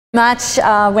Much,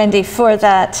 Wendy, for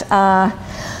that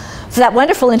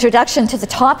wonderful introduction to the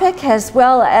topic, as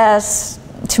well as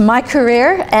to my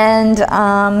career, and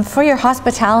for your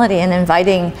hospitality in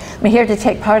inviting me here to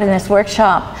take part in this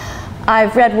workshop.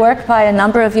 I've read work by a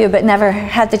number of you, but never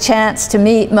had the chance to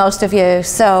meet most of you,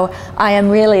 so I am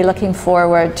really looking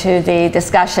forward to the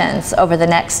discussions over the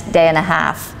next day and a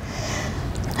half.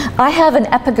 I have an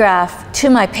epigraph to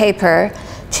my paper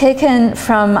taken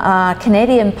from a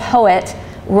Canadian poet,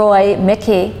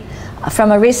 Miki,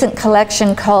 from a recent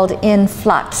collection called In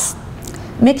Flux.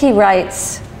 Miki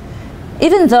writes,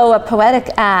 "Even though a poetic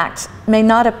act may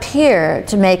not appear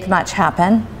to make much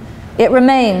happen, it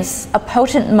remains a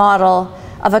potent model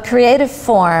of a creative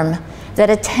form that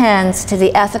attends to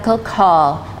the ethical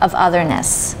call of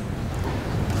otherness."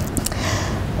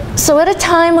 So at a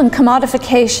time when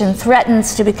commodification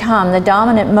threatens to become the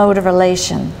dominant mode of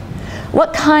relation,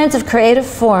 what kinds of creative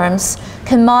forms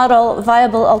can model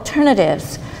viable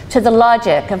alternatives to the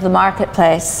logic of the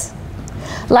marketplace?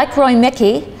 Like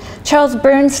Miki, Charles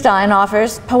Bernstein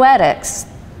offers Poetics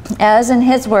as, in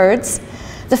his words,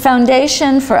 the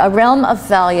foundation for a realm of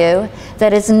value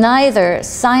that is neither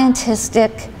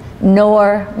scientistic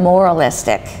nor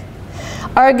moralistic,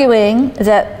 arguing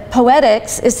that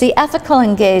poetics is the ethical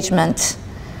engagement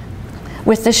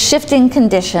with the shifting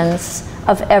conditions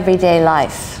of everyday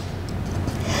life.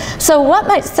 So what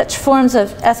might such forms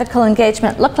of ethical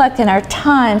engagement look like in our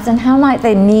times, and how might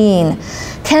they mean?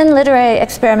 Can literary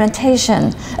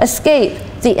experimentation escape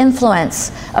the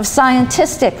influence of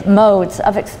scientistic modes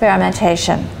of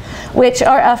experimentation, which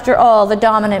are, after all, the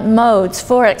dominant modes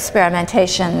for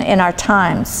experimentation in our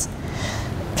times?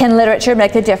 Can literature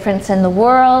make a difference in the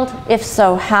world? If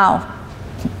so, how?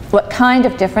 What kind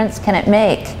of difference can it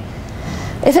make?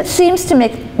 If it seems to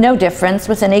make no difference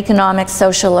within economic,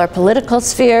 social, or political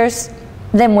spheres,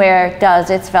 then where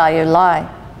does its value lie?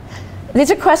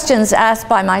 These are questions asked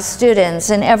by my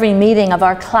students in every meeting of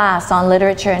our class on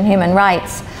literature and human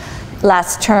rights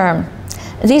last term.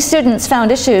 These students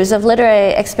found issues of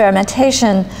literary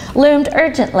experimentation loomed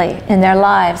urgently in their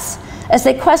lives as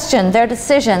they questioned their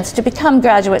decisions to become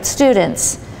graduate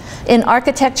students in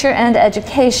architecture and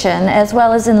education, as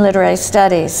well as in literary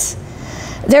studies.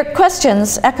 Their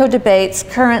questions echo debates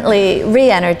currently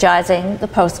re-energizing the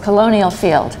post-colonial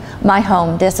field, my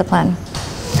home discipline.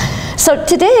 So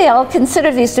today I'll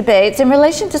consider these debates in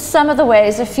relation to some of the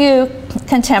ways a few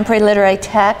contemporary literary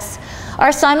texts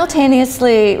are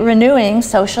simultaneously renewing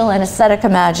social and aesthetic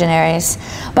imaginaries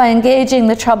by engaging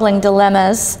the troubling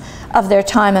dilemmas of their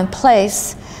time and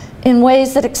place in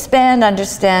ways that expand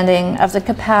understanding of the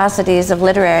capacities of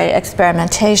literary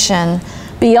experimentation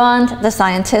beyond the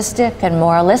scientistic and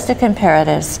moralistic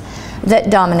imperatives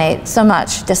that dominate so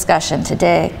much discussion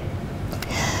today.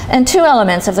 And two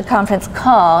elements of the conference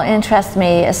call interest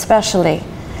me especially.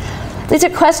 These are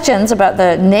questions about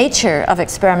the nature of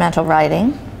experimental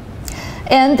writing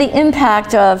and the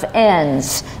impact of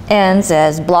ends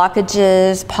as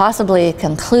blockages, possibly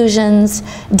conclusions,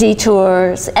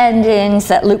 detours, endings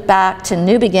that loop back to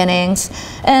new beginnings,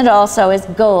 and also as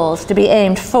goals to be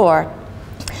aimed for,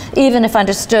 even if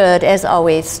understood as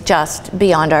always just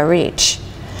beyond our reach.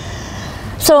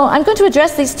 So I'm going to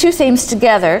address these two themes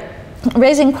together,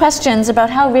 raising questions about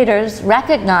how readers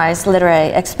recognize literary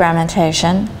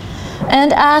experimentation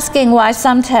and asking why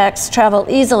some texts travel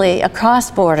easily across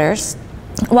borders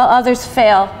while others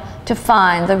fail to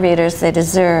find the readers they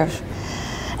deserve.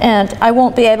 And I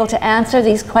won't be able to answer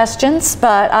these questions,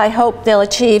 but I hope they'll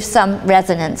achieve some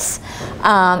resonance,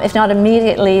 if not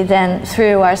immediately, then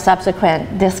through our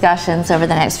subsequent discussions over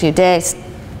the next few days.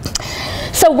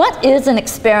 So what is an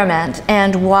experiment,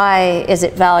 and why is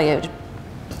it valued?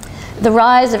 The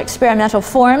rise of experimental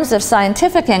forms of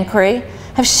scientific inquiry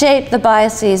have shaped the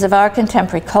biases of our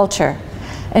contemporary culture,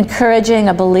 encouraging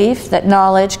a belief that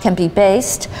knowledge can be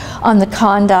based on the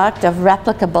conduct of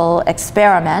replicable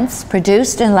experiments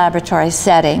produced in laboratory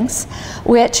settings,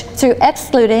 which, through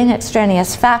excluding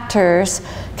extraneous factors,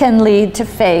 can lead to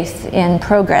faith in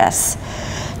progress.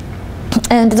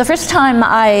 And the first time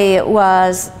I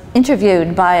was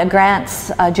interviewed by a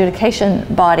grants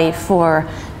adjudication body for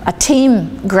a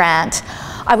team grant,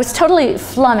 I was totally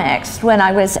flummoxed when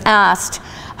I was asked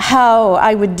how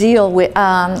I would deal with,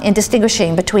 in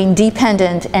distinguishing between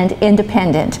dependent and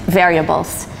independent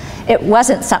variables. It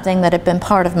wasn't something that had been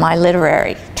part of my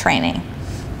literary training.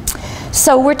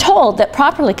 So we're told that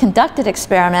properly conducted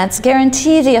experiments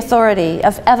guarantee the authority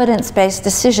of evidence-based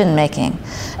decision-making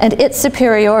and its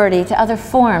superiority to other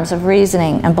forms of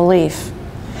reasoning and belief.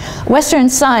 Western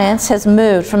science has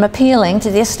moved from appealing to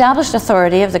the established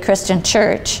authority of the Christian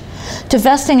Church to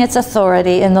vesting its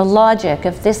authority in the logic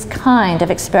of this kind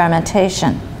of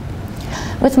experimentation.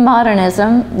 With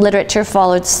modernism, literature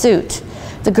followed suit.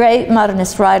 The great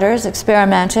modernist writers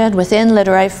experimented within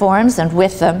literary forms and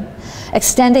with them,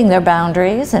 extending their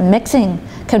boundaries and mixing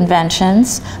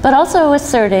conventions, but also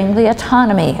asserting the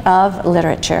autonomy of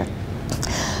literature.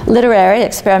 Literary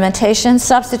experimentation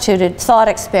substituted thought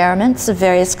experiments of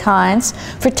various kinds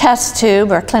for test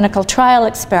tube or clinical trial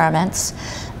experiments,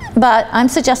 but I'm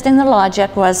suggesting the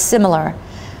logic was similar.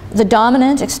 The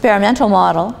dominant experimental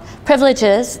model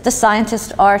privileges the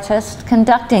scientist-artist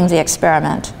conducting the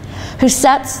experiment, who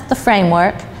sets the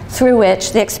framework through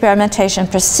which the experimentation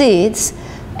proceeds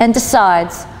and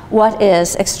decides what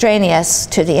is extraneous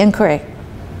to the inquiry.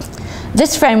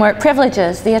 This framework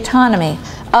privileges the autonomy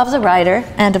of the writer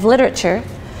and of literature,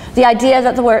 the idea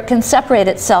that the work can separate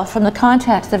itself from the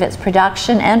context of its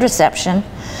production and reception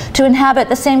to inhabit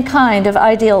the same kind of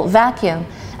ideal vacuum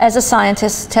as a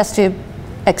scientist's test tube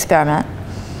experiment.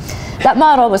 That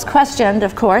model was questioned,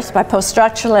 of course, by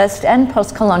post-structuralist and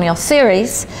post-colonial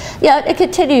theories, yet it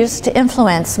continues to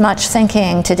influence much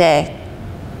thinking today.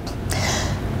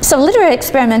 So literary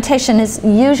experimentation is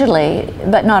usually,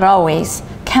 but not always,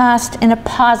 cast in a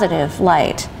positive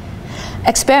light.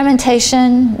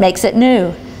 Experimentation makes it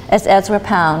new, as Ezra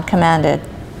Pound commanded.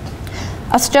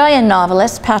 Australian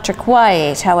novelist Patrick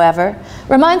White, however,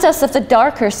 reminds us of the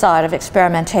darker side of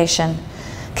experimentation,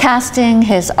 casting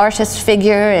his artist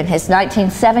figure in his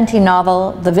 1970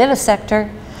 novel, The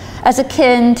Vivisector, as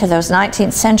akin to those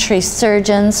 19th century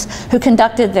surgeons who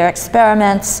conducted their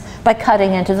experiments by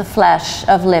cutting into the flesh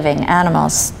of living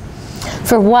animals.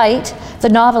 For White, the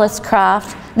novelist's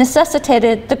craft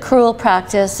necessitated the cruel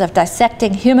practice of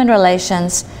dissecting human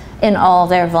relations in all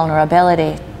their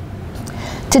vulnerability.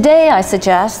 Today, I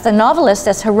suggest, the novelist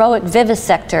as heroic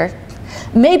vivisector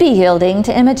may be yielding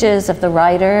to images of the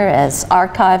writer as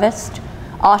archivist,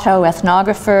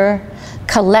 autoethnographer,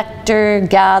 collector,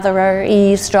 gatherer,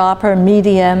 eavesdropper,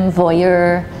 medium,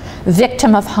 voyeur,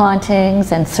 victim of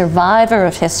hauntings, and survivor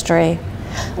of history.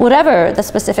 Whatever the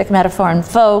specific metaphor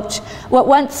invoked, what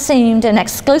once seemed an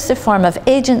exclusive form of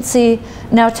agency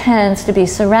now tends to be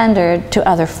surrendered to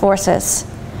other forces.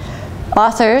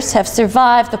 Authors have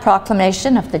survived the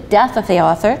proclamation of the death of the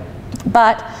author,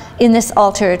 but in this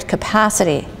altered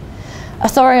capacity.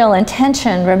 Authorial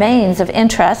intention remains of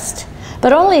interest,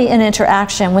 but only in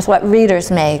interaction with what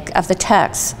readers make of the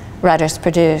texts writers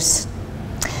produce.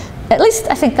 At least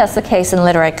I think that's the case in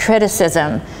literary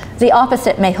criticism. The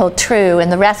opposite may hold true in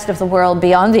the rest of the world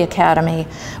beyond the academy,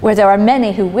 where there are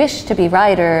many who wish to be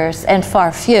writers and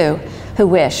far few who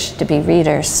wish to be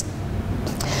readers.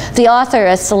 The author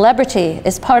as celebrity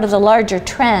is part of the larger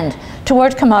trend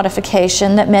toward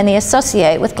commodification that many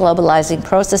associate with globalizing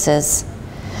processes.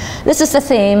 This is the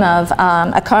theme of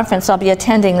a conference I'll be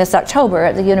attending this October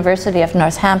at the University of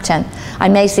Northampton. I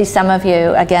may see some of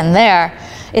you again there.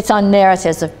 It's on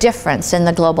narratives of difference in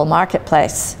the global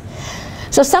marketplace.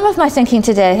 So some of my thinking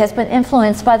today has been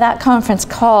influenced by that conference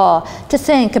call to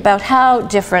think about how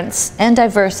difference and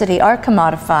diversity are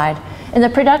commodified in the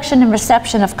production and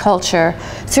reception of culture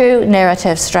through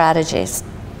narrative strategies.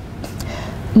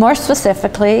 More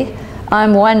specifically,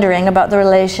 I'm wondering about the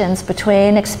relations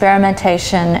between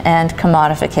experimentation and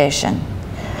commodification.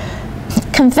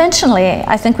 Conventionally,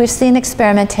 I think we've seen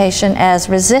experimentation as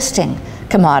resisting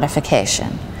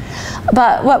commodification.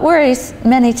 But what worries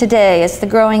many today is the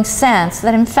growing sense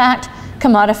that, in fact,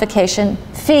 commodification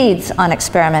feeds on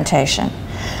experimentation,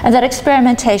 and that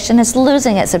experimentation is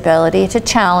losing its ability to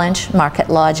challenge market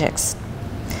logics.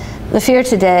 The fear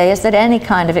today is that any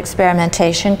kind of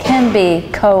experimentation can be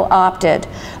co-opted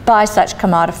by such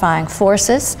commodifying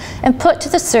forces and put to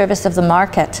the service of the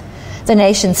market, the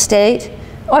nation state,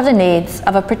 or the needs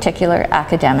of a particular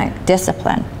academic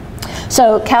discipline.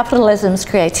 So capitalism's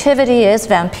creativity is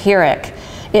vampiric.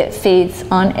 It feeds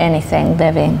on anything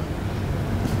living.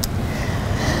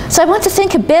 So I want to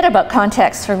think a bit about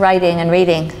contexts for writing and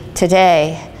reading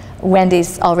today.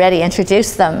 Wendy's already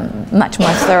introduced them much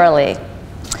more thoroughly.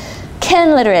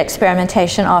 Can literary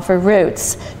experimentation offer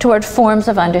routes toward forms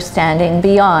of understanding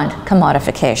beyond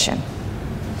commodification?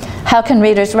 How can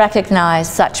readers recognize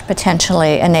such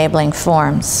potentially enabling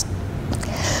forms?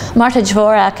 Marta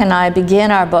Dvorak and I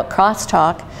begin our book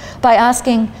Crosstalk by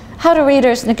asking, how do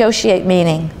readers negotiate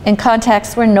meaning in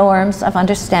contexts where norms of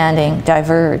understanding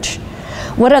diverge?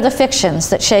 What are the fictions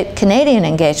that shape Canadian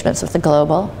engagements with the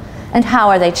global, and how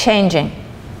are they changing?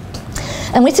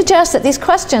 And we suggest that these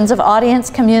questions of audience,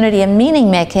 community, and meaning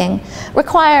making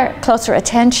require closer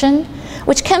attention,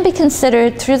 which can be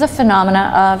considered through the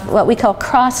phenomena of what we call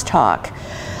crosstalk,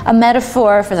 a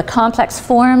metaphor for the complex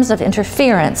forms of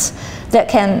interference that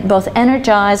can both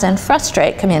energize and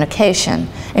frustrate communication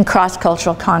in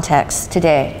cross-cultural contexts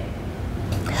today.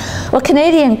 Well,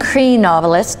 Canadian Cree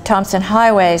novelist Tomson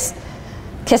Highway's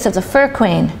Kiss of the Fur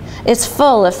Queen is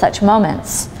full of such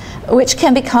moments, which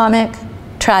can be comic,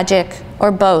 tragic,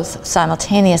 or both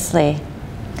simultaneously.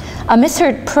 A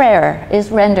misheard prayer is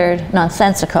rendered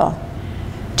nonsensical.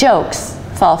 Jokes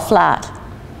fall flat.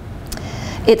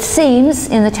 It seems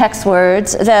in the text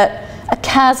words that a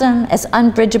chasm as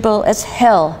unbridgeable as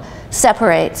hell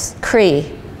separates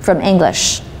Cree from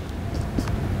English.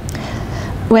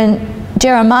 When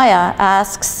Jeremiah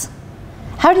asks,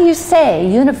 "How do you say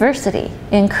university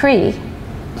in Cree?"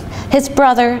 his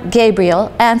brother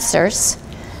Gabriel answers,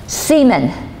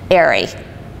 "Seminary."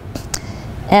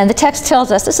 And the text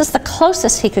tells us this is the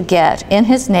closest he could get in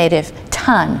his native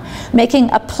tongue,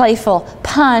 making a playful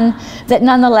pun that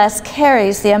nonetheless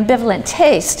carries the ambivalent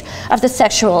taste of the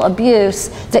sexual abuse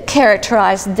that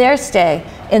characterized their stay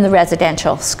in the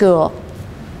residential school.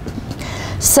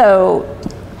 So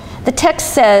the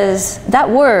text says that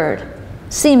word,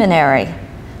 seminary,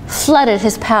 flooded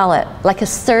his palate like a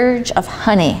surge of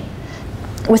honey.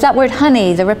 With that word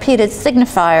honey, the repeated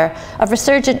signifier of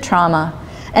resurgent trauma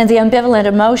and the ambivalent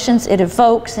emotions it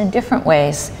evokes in different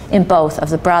ways in both of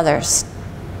the brothers.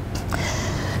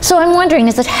 So I'm wondering,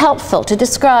 is it helpful to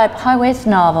describe Highway's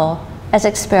novel as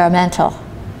experimental?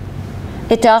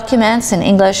 It documents in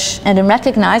English and in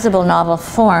recognizable novel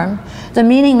form the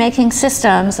meaning-making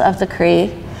systems of the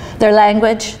Cree, their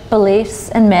language, beliefs,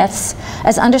 and myths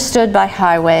as understood by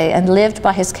Highway and lived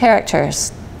by his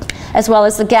characters, as well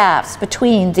as the gaps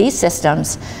between these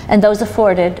systems and those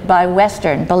afforded by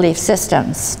Western belief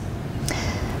systems.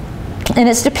 In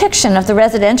its depiction of the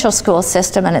residential school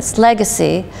system and its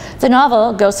legacy, the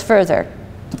novel goes further,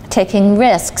 taking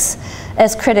risks,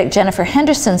 as critic Jennifer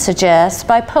Henderson suggests,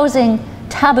 by posing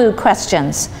taboo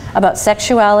questions about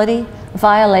sexuality,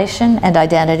 violation, and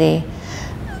identity,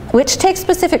 which take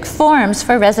specific forms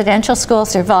for residential school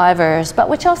survivors, but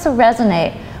which also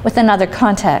resonate with another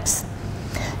context.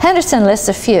 Henderson lists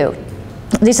a few.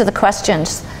 These are the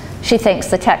questions she thinks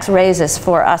the text raises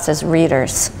for us as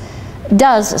readers.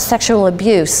 Does sexual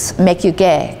abuse make you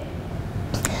gay?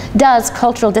 Does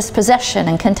cultural dispossession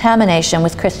and contamination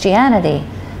with Christianity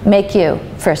make you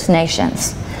First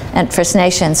Nations? And First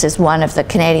Nations is one of the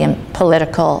Canadian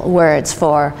political words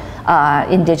for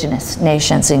Indigenous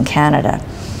nations in Canada.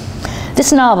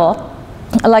 This novel,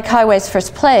 like Highway's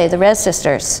first play, The Res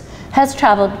Sisters, has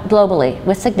traveled globally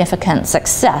with significant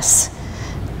success.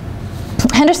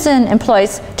 Henderson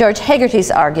employs George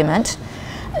Hegarty's argument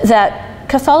that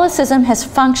Catholicism has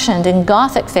functioned in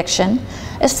Gothic fiction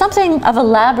as something of a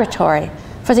laboratory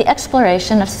for the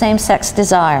exploration of same-sex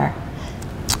desire.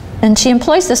 And she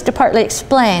employs this to partly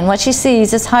explain what she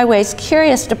sees as Highway's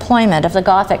curious deployment of the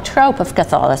Gothic trope of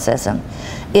Catholicism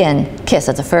in Kiss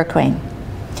of the Fur Queen.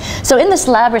 So in this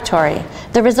laboratory,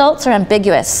 the results are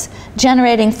ambiguous,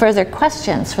 generating further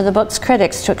questions for the book's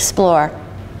critics to explore.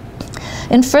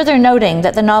 In further noting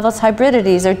that the novel's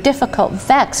hybridities are difficult,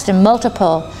 vexed, and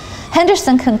multiple,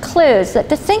 Henderson concludes that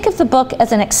to think of the book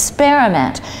as an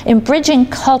experiment in bridging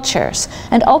cultures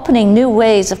and opening new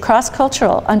ways of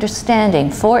cross-cultural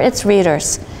understanding for its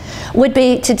readers would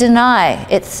be to deny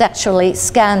its sexually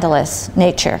scandalous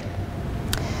nature.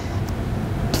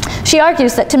 She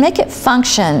argues that to make it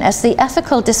function as the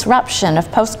ethical disruption of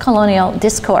post-colonial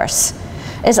discourse,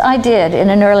 as I did in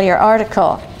an earlier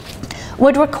article,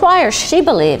 would require, she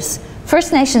believes,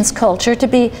 First Nations culture to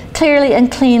be clearly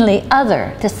and cleanly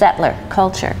other to settler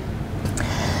culture.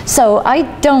 So I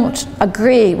don't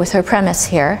agree with her premise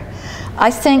here.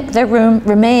 I think there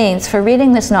remains for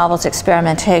reading this novel's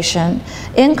experimentation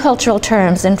in cultural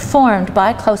terms informed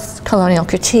by post-colonial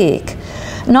critique,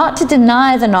 not to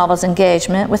deny the novel's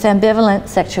engagement with ambivalent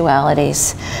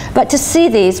sexualities, but to see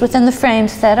these within the frame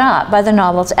set up by the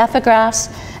novel's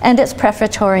epigraphs and its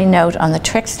prefatory note on the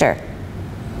trickster.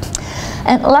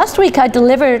 And last week I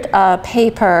delivered a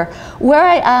paper where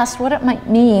I asked what it might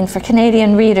mean for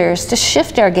Canadian readers to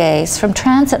shift our gaze from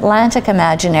transatlantic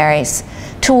imaginaries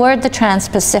toward the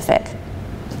trans-Pacific,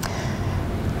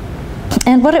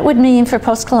 and what it would mean for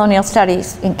post-colonial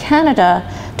studies in Canada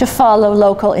to follow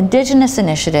local Indigenous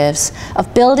initiatives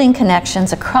of building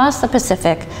connections across the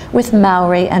Pacific with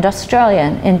Maori and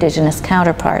Australian Indigenous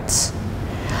counterparts.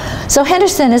 So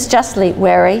Henderson is justly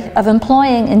wary of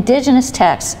employing Indigenous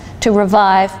texts to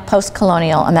revive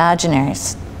post-colonial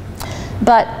imaginaries.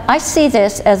 But I see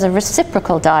this as a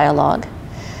reciprocal dialogue.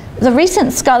 The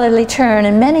recent scholarly turn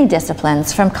in many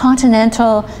disciplines, from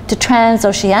continental to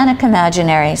transoceanic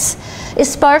imaginaries,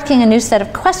 is sparking a new set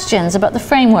of questions about the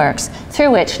frameworks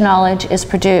through which knowledge is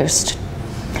produced.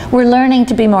 We're learning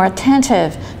to be more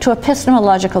attentive to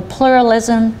epistemological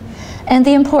pluralism and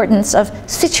the importance of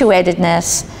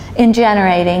situatedness in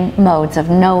generating modes of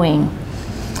knowing.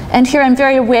 And here I'm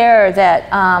very aware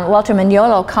that Walter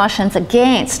Mignolo cautions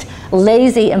against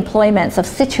lazy employments of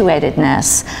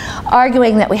situatedness,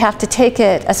 arguing that we have to take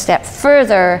it a step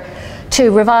further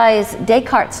to revise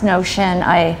Descartes' notion,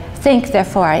 I think,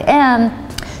 therefore I am,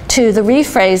 to the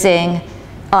rephrasing,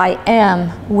 I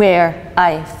am where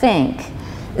I think.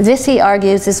 This, he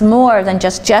argues, is more than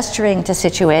just gesturing to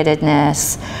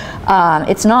situatedness.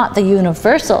 It's not the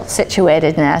universal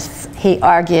situatedness, he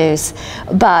argues,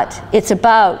 but it's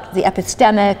about the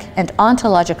epistemic and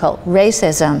ontological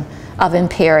racism of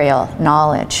imperial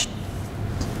knowledge.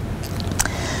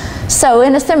 So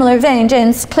in a similar vein,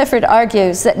 James Clifford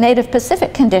argues that native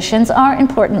Pacific conditions are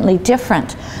importantly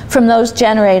different from those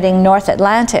generating North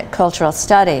Atlantic cultural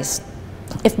studies.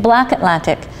 If Black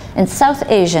Atlantic and South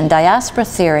Asian diaspora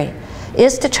theory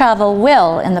is to travel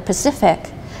well in the Pacific,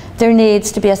 there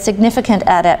needs to be a significant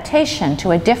adaptation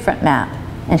to a different map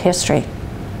in history.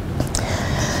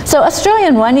 So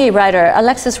Australian Wanyi writer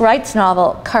Alexis Wright's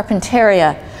novel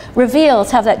Carpentaria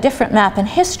reveals how that different map in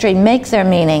history make their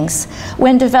meanings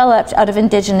when developed out of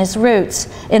Indigenous roots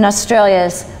in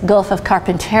Australia's Gulf of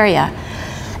Carpentaria.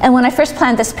 And when I first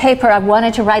planned this paper, I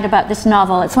wanted to write about this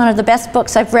novel. It's one of the best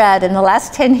books I've read in the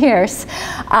last 10 years.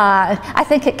 I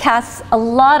think it casts a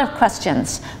lot of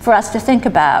questions for us to think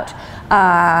about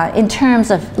in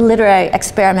terms of literary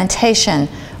experimentation,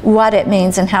 what it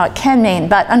means and how it can mean.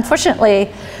 But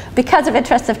unfortunately, because of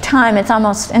interest of time, it's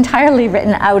almost entirely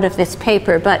written out of this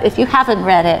paper. But if you haven't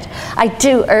read it, I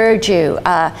do urge you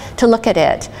to look at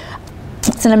it.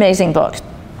 It's an amazing book.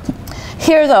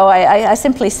 Here, though, I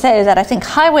simply say that I think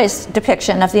Highway's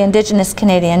depiction of the Indigenous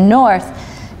Canadian North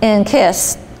in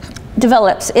KISS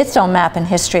develops its own map in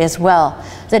history as well,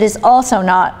 that is also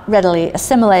not readily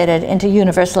assimilated into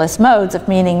universalist modes of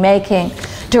meaning-making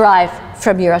derived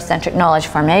from Eurocentric knowledge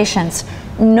formations,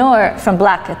 nor from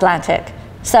Black Atlantic,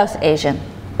 South Asian,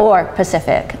 or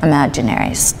Pacific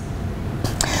imaginaries.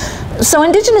 So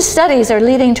Indigenous studies are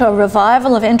leading to a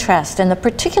revival of interest in the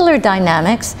particular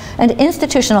dynamics and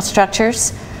institutional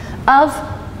structures of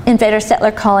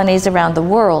invader-settler colonies around the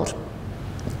world.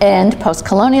 And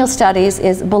post-colonial studies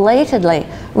is belatedly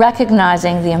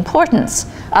recognizing the importance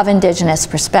of Indigenous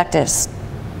perspectives.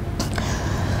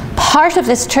 Part of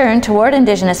this turn toward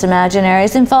Indigenous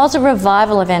imaginaries involves a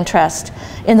revival of interest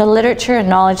in the literature and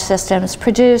knowledge systems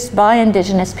produced by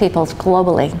Indigenous peoples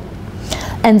globally.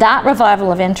 And that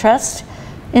revival of interest,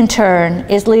 in turn,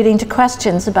 is leading to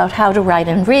questions about how to write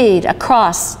and read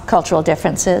across cultural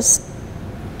differences.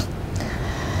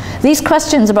 These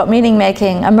questions about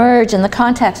meaning-making emerge in the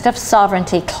context of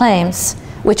sovereignty claims,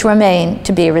 which remain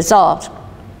to be resolved.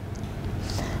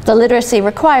 The literacy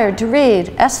required to read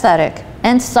aesthetic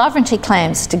and sovereignty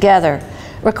claims together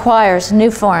requires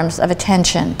new forms of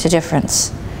attention to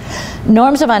difference.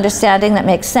 Norms of understanding that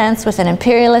make sense within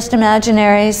imperialist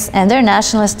imaginaries and their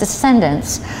nationalist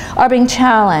descendants are being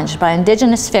challenged by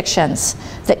Indigenous fictions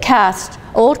that cast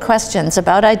old questions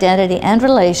about identity and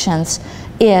relations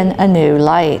in a new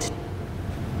light.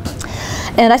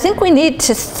 And I think we need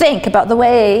to think about the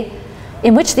way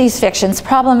in which these fictions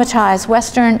problematize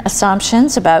Western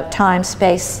assumptions about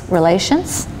time-space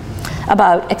relations,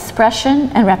 about expression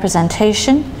and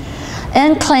representation,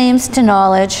 and claims to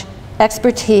knowledge,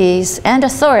 expertise, and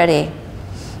authority,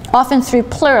 often through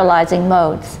pluralizing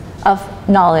modes of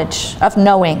knowledge, of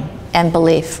knowing and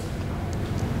belief.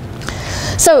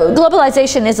 So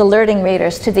globalization is alerting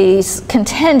readers to these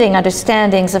contending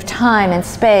understandings of time and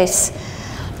space.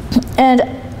 And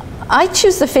I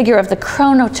choose the figure of the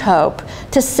chronotope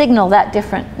to signal that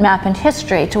different map in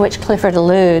history to which Clifford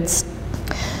alludes.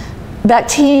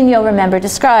 Bakhtin, you'll remember,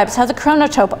 describes how the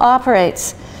chronotope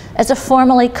operates as a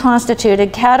formally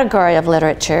constituted category of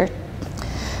literature,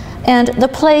 and the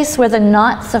place where the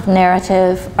knots of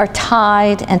narrative are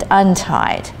tied and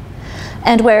untied,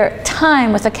 and where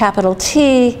time with a capital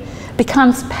T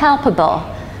becomes palpable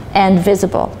and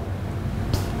visible.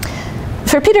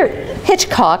 For Peter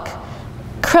Hitchcock,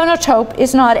 chronotope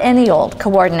is not any old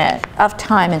coordinate of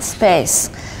time and space,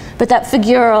 but that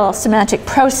figural semantic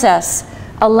process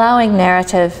allowing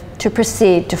narrative to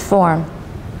proceed to form.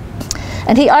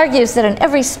 And he argues that in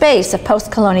every space of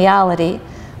post-coloniality,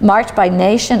 marked by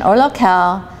nation or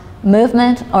locale,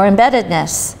 movement or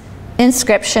embeddedness,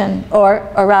 inscription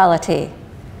or orality,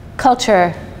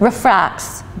 culture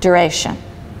refracts duration.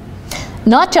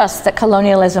 Not just that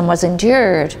colonialism was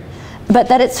endured, but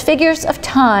that its figures of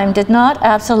time did not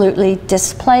absolutely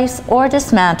displace or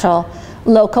dismantle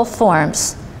local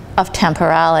forms of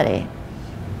temporality.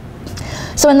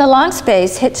 So in The Long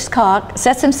Space, Hitchcock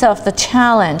sets himself the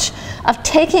challenge of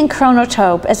taking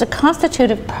chronotope as a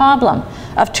constitutive problem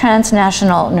of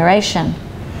transnational narration,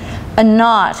 a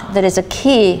knot that is a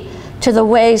key to the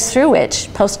ways through which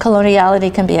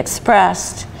post-coloniality can be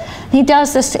expressed. He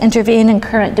does this to intervene in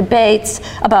current debates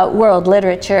about world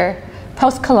literature,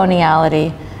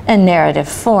 post-coloniality, and narrative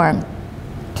form.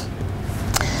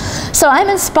 So I'm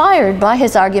inspired by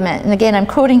his argument, and again I'm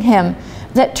quoting him,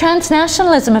 that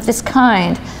transnationalism of this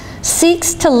kind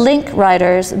seeks to link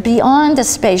writers beyond a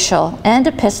spatial and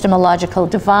epistemological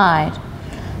divide,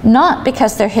 not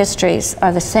because their histories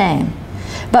are the same,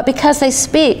 but because they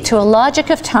speak to a logic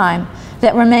of time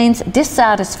that remains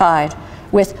dissatisfied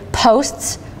with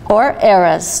posts or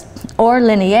eras or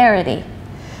linearity,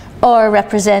 or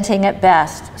representing at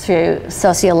best through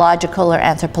sociological or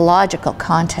anthropological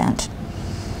content.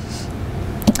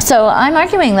 So I'm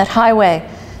arguing that Highway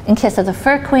in Kiss of the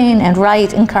Fur Queen and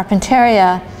Wright in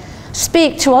Carpentaria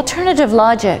speak to alternative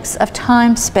logics of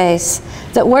time-space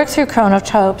that work through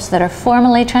chronotopes that are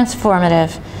formally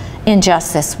transformative in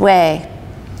just this way.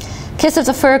 Kiss of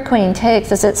the Fur Queen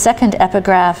takes as its second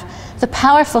epigraph the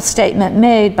powerful statement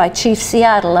made by Chief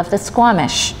Seattle of the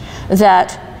Squamish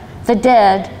that the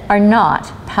dead are not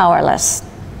powerless.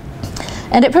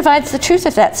 And it provides the truth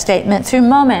of that statement through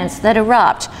moments that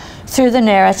erupt through the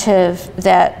narrative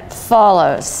that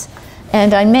follows.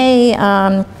 And I may,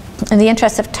 in the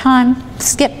interest of time,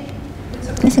 skip.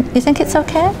 You think it's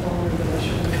okay?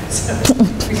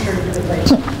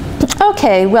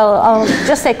 Okay, well, I'll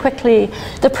just say quickly,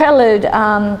 the prelude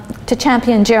to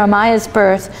Champion Jeremiah's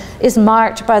birth is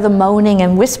marked by the moaning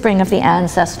and whispering of the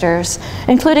ancestors,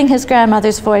 including his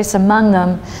grandmother's voice among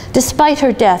them, despite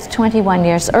her death 21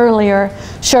 years earlier,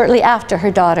 shortly after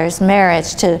her daughter's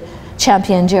marriage to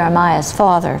Champion Jeremiah's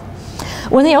father.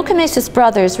 When the Okanasis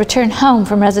brothers return home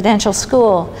from residential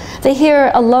school, they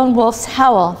hear a lone wolf's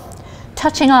howl,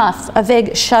 touching off a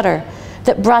vague shudder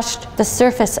that brushed the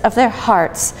surface of their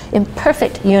hearts in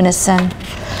perfect unison,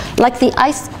 like the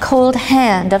ice-cold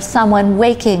hand of someone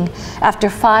waking after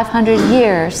 500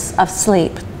 years of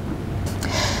sleep.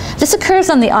 This occurs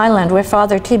on the island where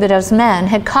Father Thibodeau's men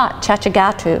had caught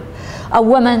Chachagatu, a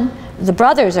woman the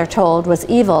brothers are told was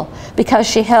evil because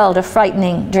she held a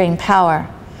frightening dream power.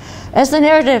 As the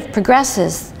narrative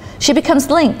progresses, she becomes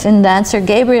linked in dancer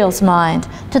Gabriel's mind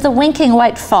to the winking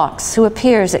white fox who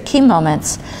appears at key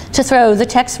moments to throw the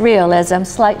text realism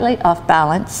slightly off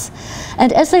balance.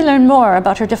 And as they learn more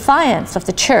about her defiance of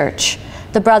the church,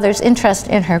 the brothers' interest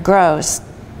in her grows.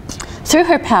 Through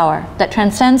her power that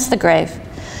transcends the grave,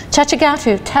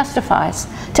 Chachagatu testifies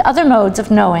to other modes of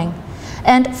knowing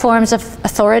and forms of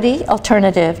authority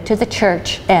alternative to the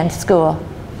church and school.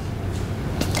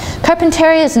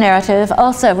 Carpentaria's narrative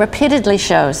also repeatedly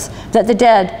shows that the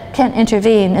dead can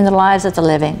intervene in the lives of the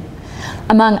living.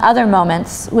 Among other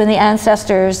moments, when the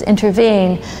ancestors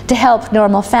intervene to help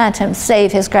Normal Phantom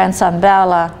save his grandson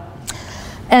Bala,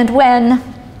 and when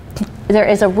there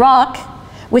is a rock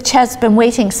which has been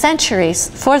waiting centuries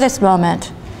for this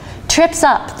moment, trips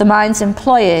up the mine's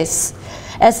employees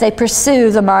as they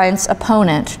pursue the mine's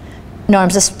opponent,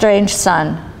 Norm's estranged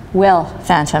son, Will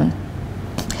Phantom.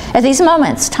 At these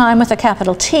moments, time with a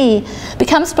capital T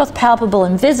becomes both palpable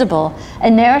and visible,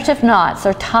 and narrative knots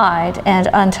are tied and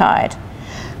untied.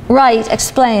 Wright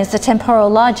explains the temporal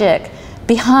logic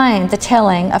behind the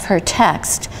telling of her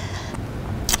text.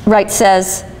 Wright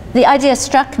says, "The idea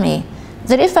struck me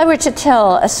that if I were to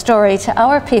tell a story to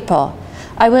our people,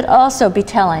 I would also be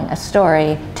telling a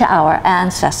story to our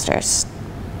ancestors."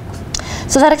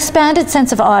 So that expanded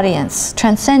sense of audience,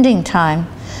 transcending time,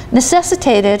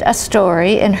 necessitated a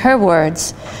story, in her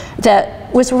words,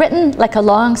 that was written like a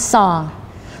long song,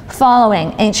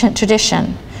 following ancient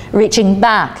tradition, reaching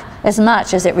back as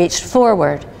much as it reached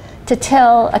forward, to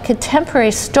tell a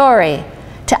contemporary story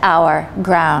to our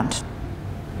ground.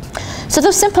 So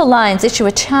those simple lines issue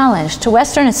a challenge to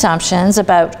Western assumptions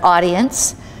about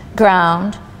audience,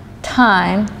 ground,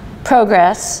 time,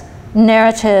 progress,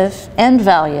 narrative, and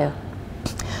value,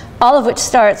 all of which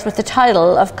starts with the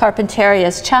title of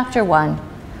Carpentaria's Chapter 1,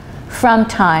 From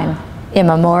Time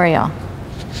Immemorial.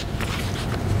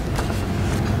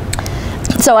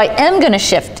 So I am going to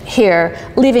shift here,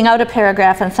 leaving out a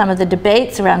paragraph on some of the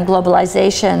debates around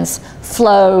globalization's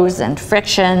flows and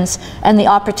frictions and the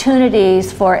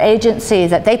opportunities for agency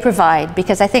that they provide,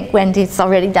 because I think Wendy's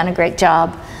already done a great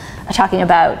job talking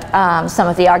about some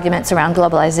of the arguments around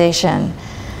globalization.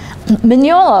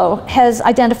 Mignolo has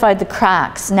identified the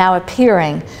cracks now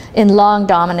appearing in long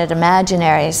dominant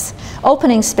imaginaries,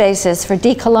 opening spaces for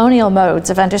decolonial modes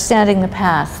of understanding the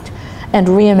past and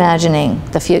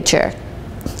reimagining the future.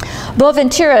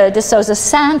 Boaventura de Sousa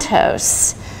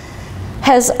Santos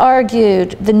has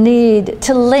argued the need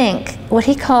to link what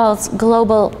he calls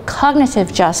global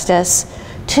cognitive justice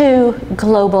to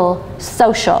global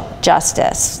social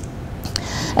justice.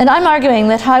 And I'm arguing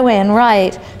that Highway and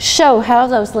Wright show how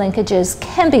those linkages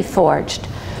can be forged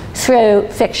through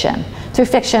fiction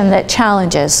that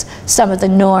challenges some of the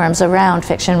norms around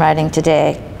fiction writing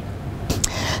today.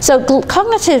 So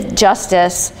cognitive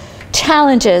justice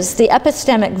challenges the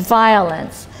epistemic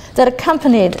violence that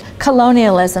accompanied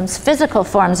colonialism's physical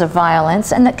forms of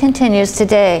violence and that continues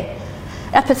today.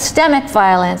 Epistemic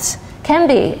violence can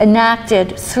be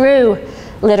enacted through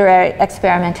literary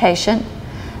experimentation,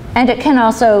 and it can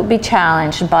also be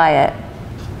challenged by it.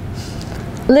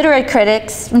 Literary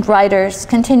critics and writers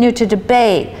continue to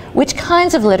debate which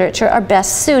kinds of literature are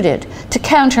best suited to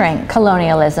countering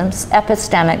colonialism's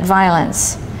epistemic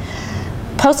violence.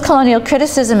 Post-colonial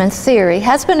criticism and theory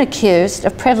has been accused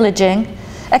of privileging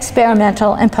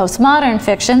experimental and postmodern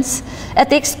fictions at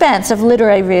the expense of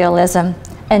literary realism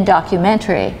and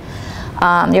documentary.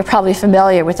 You're probably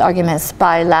familiar with arguments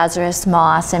by Lazarus,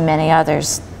 Moss, and many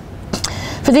others.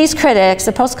 For these critics,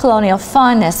 the post-colonial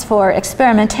fondness for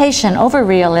experimentation over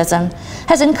realism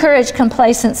has encouraged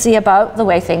complacency about the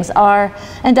way things are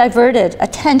and diverted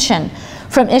attention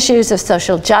from issues of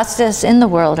social justice in the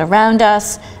world around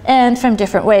us and from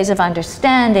different ways of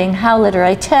understanding how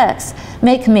literary texts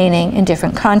make meaning in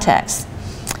different contexts.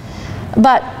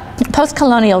 But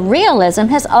post-colonial realism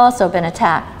has also been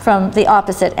attacked from the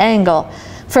opposite angle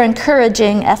for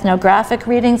encouraging ethnographic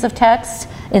readings of texts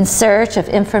in search of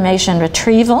information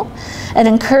retrieval and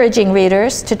encouraging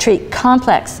readers to treat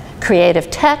complex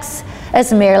creative texts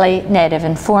as merely native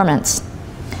informants.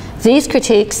 These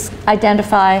critiques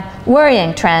identify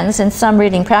worrying trends in some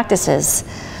reading practices,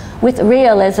 with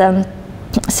realism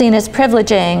seen as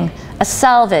privileging a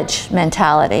salvage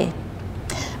mentality,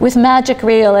 with magic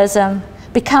realism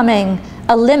becoming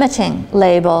a limiting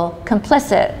label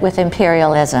complicit with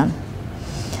imperialism,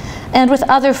 and with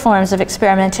other forms of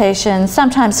experimentation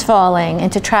sometimes falling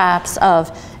into traps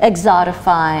of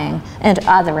exotifying and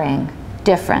othering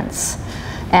difference.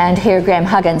 And here Graham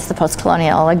Huggins, the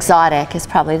post-colonial exotic, is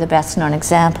probably the best known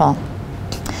example.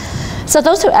 So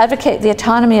those who advocate the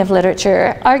autonomy of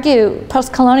literature argue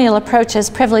post-colonial approaches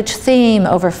privilege theme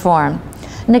over form,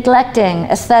 neglecting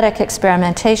aesthetic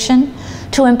experimentation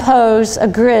to impose a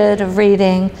grid of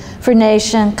reading for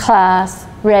nation, class,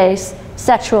 race,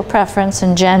 sexual preference,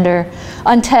 and gender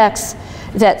on texts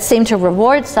that seem to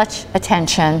reward such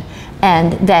attention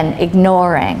and then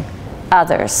ignoring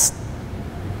others.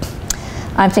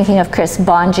 I'm thinking of Chris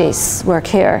Bonji's work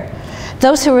here.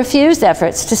 Those who refuse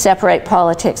efforts to separate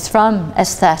politics from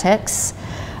aesthetics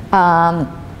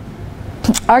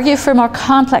argue for more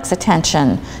complex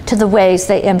attention to the ways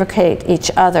they implicate each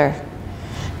other.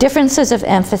 Differences of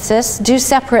emphasis do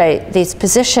separate these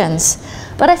positions,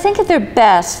 but I think at their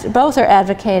best, both are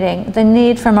advocating the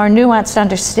need for more nuanced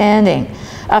understanding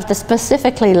of the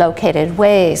specifically located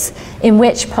ways in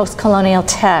which post-colonial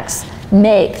texts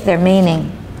make their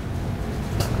meaning.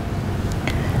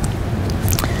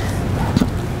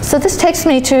 So this takes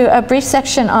me to a brief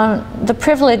section on the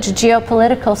privileged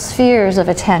geopolitical spheres of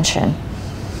attention.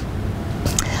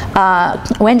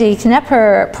 Wendy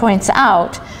Knepper points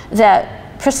out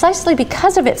that precisely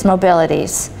because of its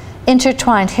mobilities,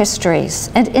 intertwined histories,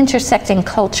 and intersecting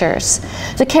cultures,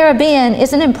 the Caribbean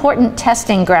is an important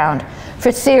testing ground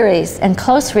for theories and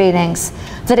close readings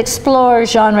that explore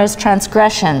genres'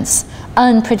 transgressions,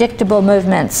 unpredictable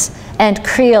movements, and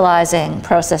creolizing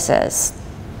processes.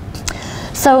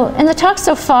 So in the talk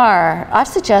so far, I've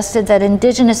suggested that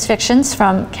Indigenous fictions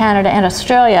from Canada and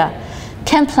Australia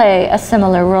can play a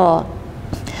similar role.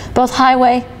 Both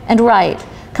Highway and Wright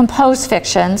compose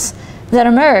fictions that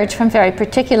emerge from very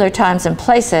particular times and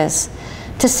places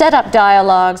to set up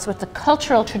dialogues with the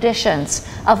cultural traditions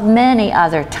of many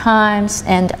other times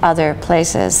and other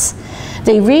places.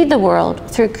 They read the world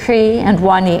through Cree and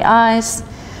Wani eyes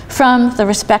from the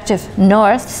respective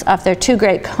norths of their two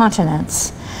great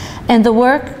continents, and the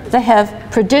work they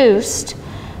have produced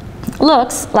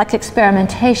looks like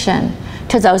experimentation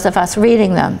to those of us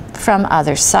reading them from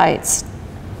other sites.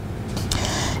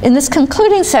 In this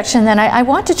concluding section, then, I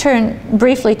want to turn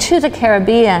briefly to the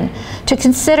Caribbean to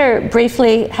consider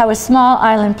briefly how a small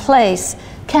island place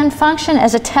can function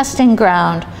as a testing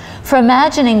ground for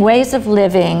imagining ways of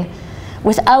living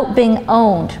without being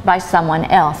owned by someone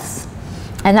else.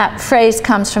 And that phrase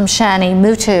comes from Shani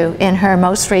Mutu in her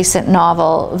most recent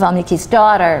novel, Valmiki's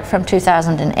Daughter, from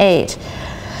 2008.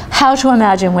 How to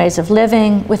imagine ways of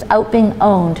living without being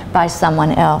owned by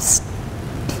someone else.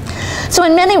 So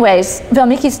in many ways,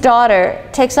 Valmiki's Daughter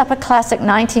takes up a classic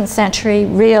 19th century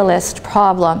realist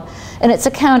problem in its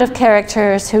account of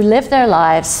characters who live their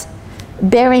lives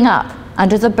bearing up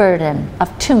under the burden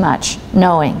of too much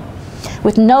knowing,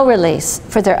 with no release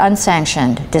for their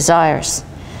unsanctioned desires.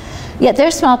 Yet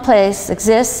their small place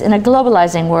exists in a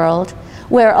globalizing world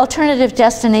where alternative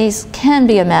destinies can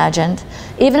be imagined,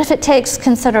 even if it takes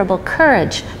considerable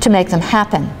courage to make them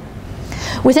happen.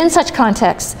 Within such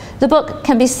contexts, the book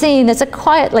can be seen as a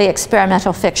quietly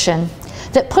experimental fiction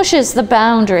that pushes the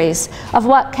boundaries of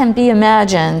what can be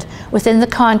imagined within the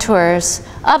contours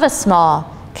of a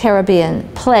small Caribbean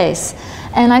place.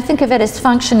 And I think of it as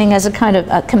functioning as a kind of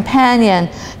a companion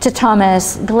to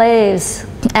Thomas Glave's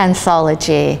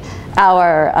anthology,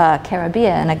 Our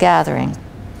Caribbean, A Gathering.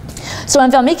 So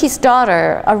in Valmiki's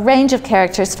Daughter, a range of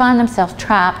characters find themselves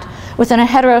trapped within a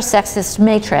heterosexist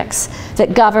matrix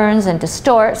that governs and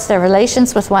distorts their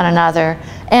relations with one another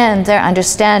and their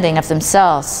understanding of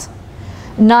themselves.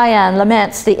 Nyan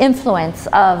laments the influence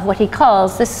of what he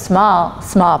calls this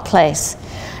small place,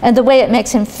 and the way it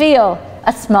makes him feel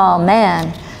a small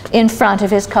man in front of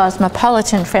his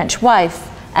cosmopolitan French wife,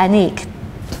 Annick.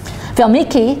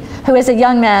 Valmiki, who as a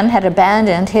young man had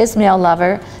abandoned his male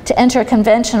lover to enter a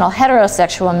conventional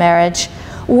heterosexual marriage,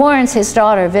 warns his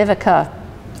daughter Vivica,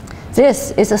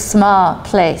 "This is a small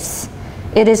place.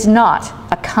 It is not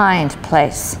a kind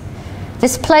place.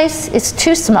 This place is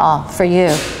too small for you.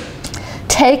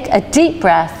 Take a deep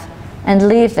breath and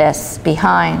leave this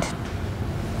behind."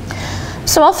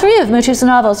 So all three of Mutu's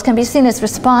novels can be seen as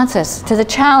responses to the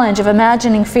challenge of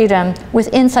imagining freedom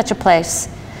within such a place,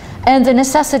 and the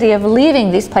necessity of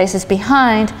leaving these places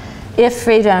behind if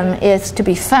freedom is to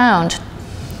be found.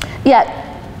 Yet,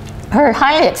 her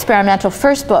highly experimental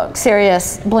first book,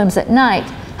 Sirius Blooms at Night,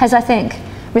 has, I think,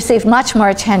 received much more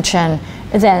attention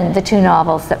than the two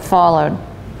novels that followed.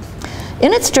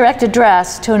 In its direct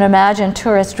address to an imagined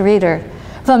tourist reader,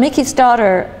 Valmiki's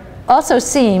Daughter also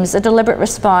seems a deliberate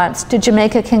response to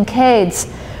Jamaica Kincaid's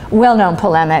well-known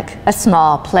polemic, A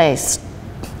Small Place.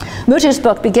 Mutu's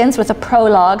book begins with a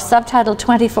prologue subtitled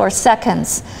 24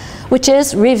 Seconds, which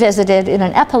is revisited in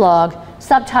an epilogue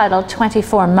subtitled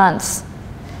 24 Months.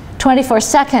 24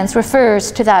 Seconds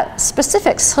refers to that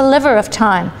specific sliver of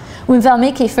time when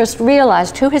Valmiki first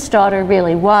realized who his daughter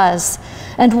really was,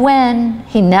 and when,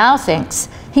 he now thinks,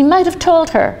 he might have told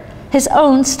her his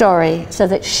own story so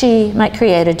that she might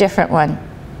create a different one.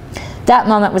 That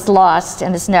moment was lost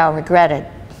and is now regretted.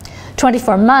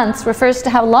 24 months refers to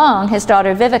how long his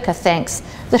daughter Vivica thinks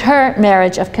that her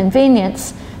marriage of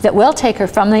convenience that will take her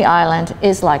from the island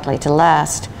is likely to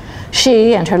last.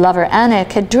 She and her lover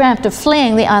Annick had dreamt of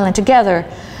fleeing the island together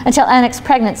until Annick's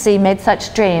pregnancy made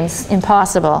such dreams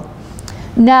impossible.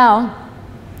 Now,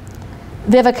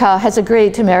 Vivica has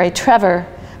agreed to marry Trevor,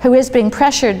 who is being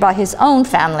pressured by his own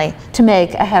family to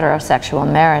make a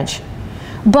heterosexual marriage.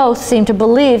 Both seem to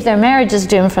believe their marriage is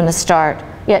doomed from the start,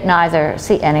 yet neither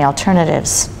see any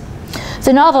alternatives.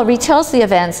 The novel retells the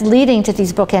events leading to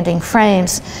these bookending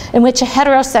frames in which a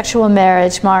heterosexual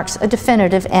marriage marks a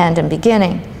definitive end and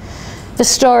beginning. The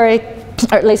story,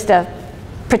 or at least a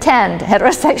pretend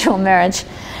heterosexual marriage,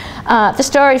 the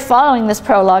story following this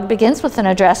prologue begins with an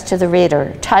address to the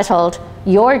reader titled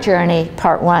Your Journey,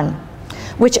 Part 1,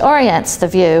 which orients the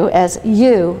view as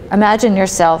you imagine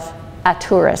yourself a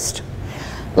tourist.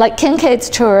 Like Kincaid's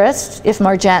tourist, if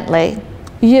more gently,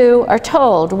 you are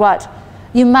told what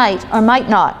you might or might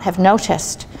not have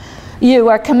noticed. You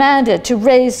are commanded to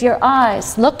raise your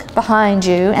eyes, look behind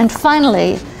you, and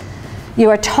finally, you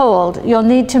are told you'll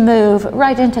need to move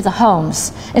right into the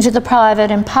homes, into the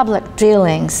private and public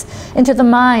dealings, into the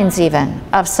minds even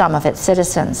of some of its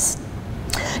citizens.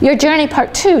 Your Journey,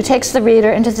 Part 2, takes the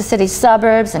reader into the city's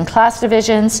suburbs and class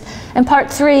divisions, and Part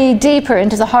 3 deeper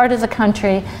into the heart of the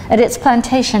country and its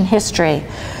plantation history,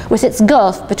 with its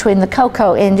gulf between the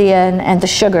cocoa Indian and the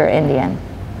sugar Indian.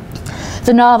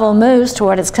 The novel moves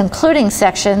toward its concluding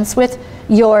sections with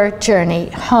Your Journey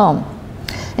Home.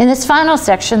 In this final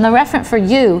section, the referent for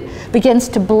you begins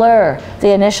to blur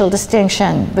the initial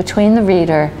distinction between the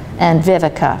reader and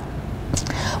Vivica.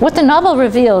 What the novel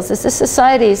reveals is the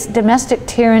society's domestic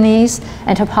tyrannies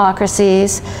and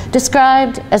hypocrisies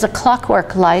described as a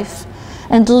clockwork life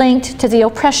and linked to the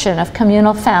oppression of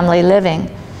communal family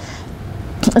living.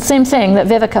 The same thing that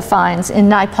Vivica finds in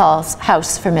Naipaul's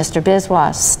House for Mr.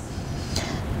 Biswas.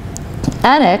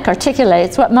 Annick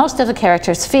articulates what most of the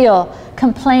characters feel,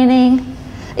 complaining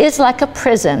is like a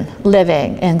prison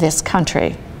living in this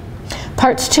country.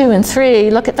 Parts 2 and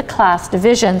 3 look at the class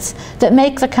divisions that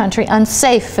make the country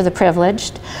unsafe for the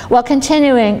privileged, while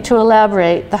continuing to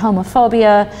elaborate the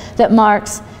homophobia that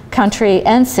marks country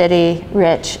and city,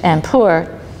 rich and poor.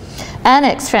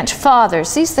 Annick's French father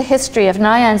sees the history of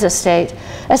Nyan's estate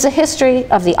as a history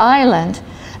of the island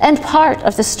and part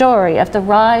of the story of the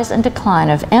rise and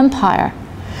decline of empire.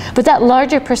 But that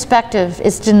larger perspective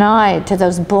is denied to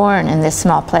those born in this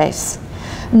small place.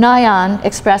 Nyan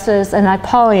expresses an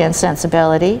Napoleon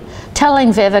sensibility,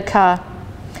 telling Vivica,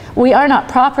 "We are not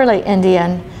properly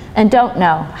Indian and don't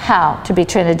know how to be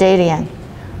Trinidadian.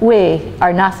 We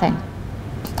are nothing."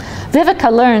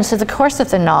 Vivica learns through the course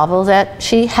of the novel that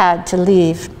she had to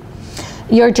leave.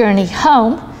 Your journey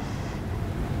home,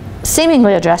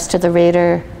 seemingly addressed to the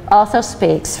reader, also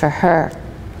speaks for her.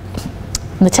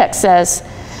 The text says,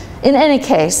 "In any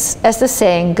case, as the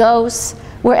saying goes,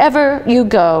 wherever you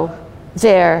go,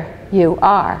 there you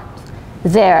are.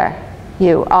 There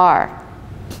you are."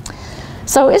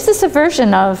 So is this a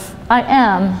version of I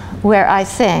am where I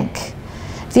think?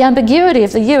 The ambiguity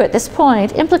of the you at this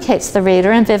point implicates the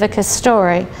reader in Vivica's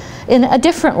story in a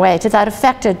different way to that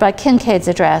affected by Kincaid's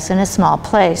address in A Small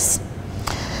Place.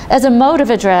 As a mode of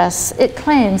address, it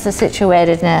claims a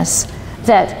situatedness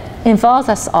that involves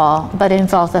us all, but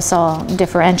involves us all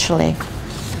differentially.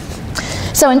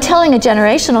 So in telling a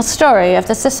generational story of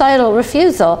the societal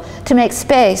refusal to make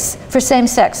space for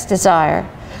same-sex desire,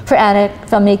 for Annick,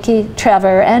 Miki,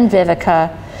 Trevor, and Vivica,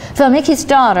 Miki's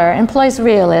daughter employs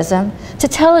realism to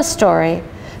tell a story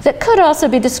that could also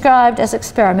be described as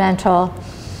experimental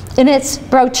in its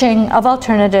broaching of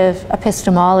alternative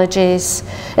epistemologies,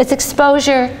 its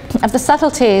exposure of the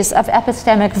subtleties of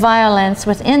epistemic violence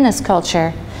within this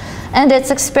culture, and its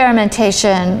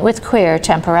experimentation with queer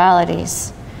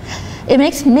temporalities. It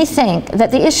makes me think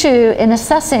that the issue in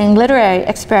assessing literary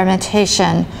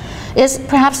experimentation is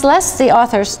perhaps less the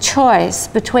author's choice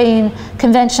between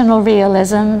conventional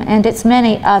realism and its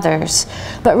many others,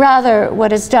 but rather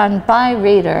what is done by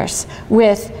readers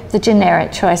with the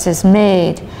generic choices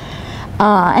made.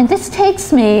 And this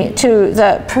takes me to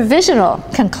the provisional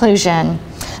conclusion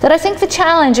that I think the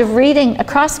challenge of reading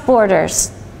across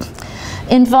borders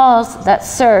involves that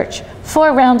search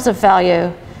for realms of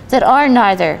value that are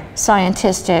neither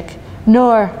scientistic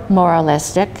nor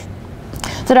moralistic,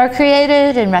 that are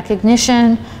created in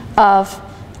recognition of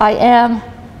I am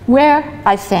where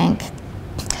I think,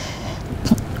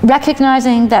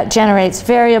 recognizing that generates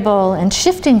variable and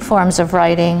shifting forms of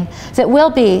writing that will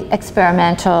be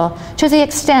experimental to the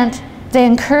extent they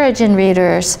encourage in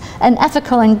readers an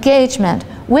ethical engagement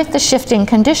with the shifting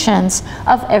conditions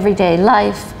of everyday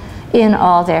life in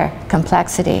all their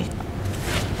complexity.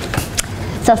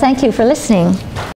 So thank you for listening.